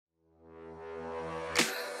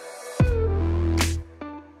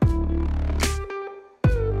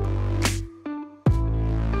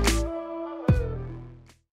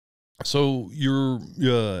So you're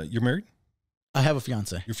married? I have a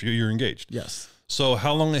fiance. You're engaged. Yes. So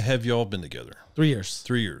how long have y'all been together? 3 years.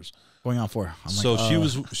 3 years. Going on 4. So she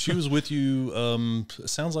was with you.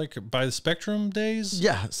 Sounds like by the Spectrum days.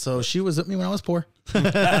 Yeah. So she was with me when I was poor. One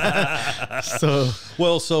of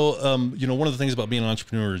the things about being an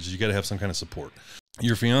entrepreneur is you got to have some kind of support.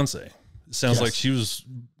 Your fiance sounds like she was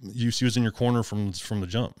in your corner from the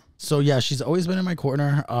jump. So yeah, she's always been in my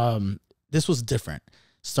corner. This was different.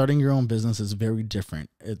 Starting your own business is very different.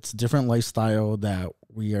 It's a different lifestyle that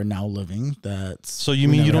we are now living. So you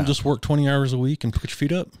mean you don't just work 20 hours a week and put your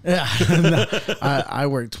feet up? Yeah, I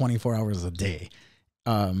work 24 hours a day.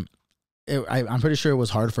 I'm pretty sure it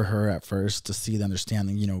was hard for her at first to see the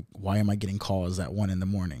understanding, why am I getting calls at 1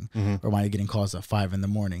 a.m. or why am I getting calls at 5 a.m?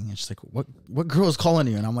 And she's like, what girl is calling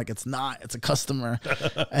you? And I'm like, it's a customer.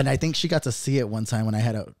 And I think she got to see it one time when I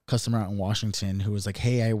had a customer out in Washington who was like,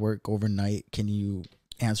 hey, I work overnight. Can you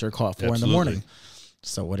answer a call at 4 a.m?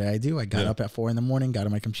 So what did I do? I got up at 4 a.m, got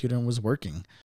on my computer and was working.